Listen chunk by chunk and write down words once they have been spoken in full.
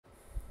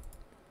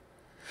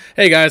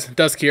Hey guys,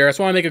 Dusk here. I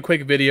just want to make a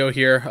quick video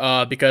here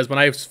because when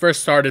I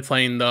first started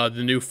playing the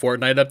new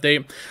Fortnite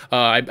update,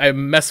 I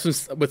messed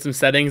with some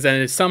settings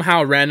and it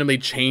somehow randomly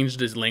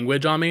changed its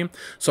language on me,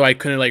 so I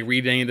couldn't like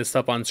read any of this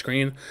stuff on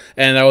screen.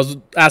 And I was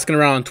asking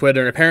around on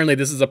Twitter, and apparently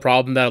this is a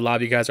problem that a lot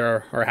of you guys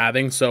are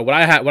having. So what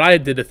I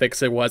did to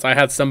fix it was I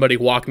had somebody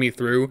walk me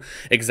through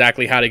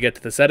exactly how to get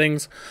to the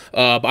settings,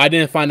 but I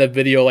didn't find a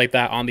video like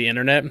that on the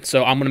internet.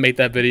 So I'm gonna make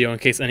that video in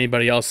case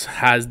anybody else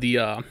has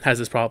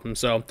this problem.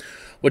 So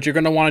what you're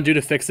going to want to do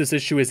to fix this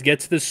issue is get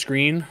to the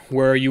screen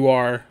where you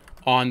are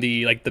on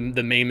the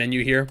main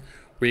menu here,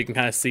 where you can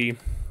kind of see,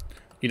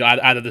 you know,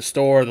 either the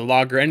store, the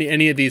logger,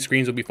 any of these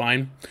screens will be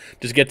fine.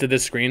 Just get to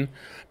this screen,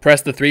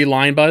 press the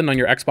 3-line button on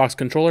your Xbox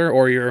controller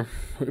or your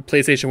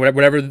PlayStation,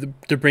 whatever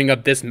to bring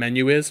up this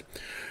menu is.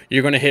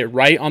 You're going to hit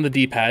right on the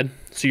D-pad,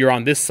 so you're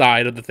on this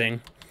side of the thing.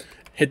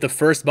 Hit the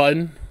first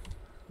button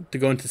to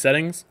go into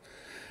settings,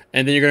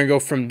 and then you're going to go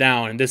from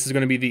down, and this is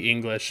going to be the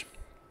English.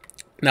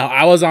 Now,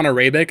 I was on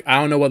Arabic. I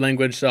don't know what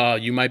language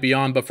you might be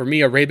on, but for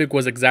me, Arabic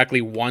was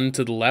exactly one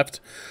to the left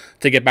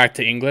to get back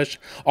to English.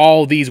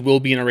 All these will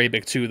be in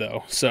Arabic too,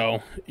 though,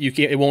 so you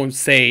can't. It won't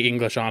say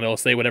English on it. It'll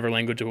say whatever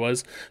language it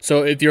was.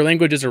 So if your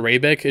language is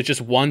Arabic, it's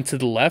just one to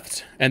the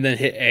left, and then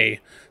hit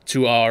A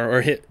to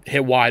or hit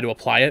Y to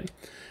apply it,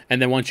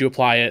 and then once you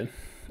apply it,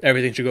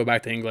 everything should go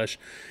back to English.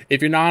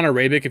 If you're not on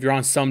Arabic, if you're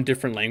on some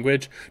different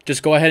language,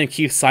 just go ahead and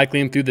keep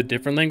cycling through the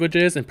different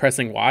languages and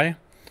pressing Y.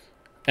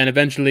 And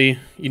eventually,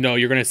 you know,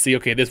 you're going to see,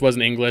 okay, this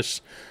wasn't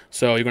English.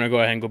 So you're going to go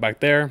ahead and go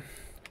back there,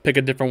 pick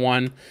a different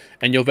one,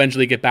 and you'll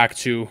eventually get back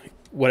to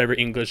whatever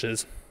English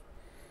is.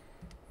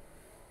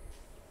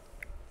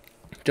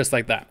 Just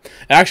like that.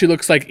 It actually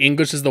looks like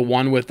English is the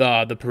one with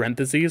the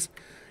parentheses.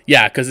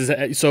 Yeah,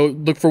 because so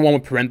look for one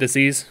with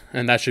parentheses,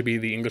 and that should be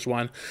the English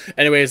one.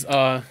 Anyways,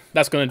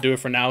 that's going to do it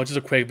for now. It's just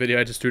a quick video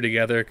I just threw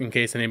together in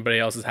case anybody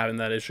else is having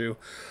that issue.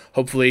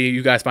 Hopefully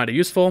you guys find it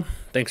useful.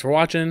 Thanks for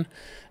watching.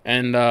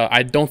 And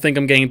I don't think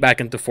I'm getting back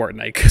into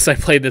Fortnite because I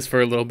played this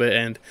for a little bit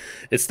and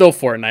it's still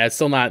Fortnite. I'm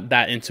still not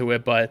that into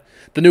it, but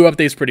the new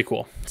update's pretty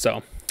cool.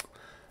 So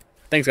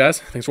thanks, guys.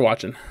 Thanks for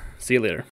watching. See you later.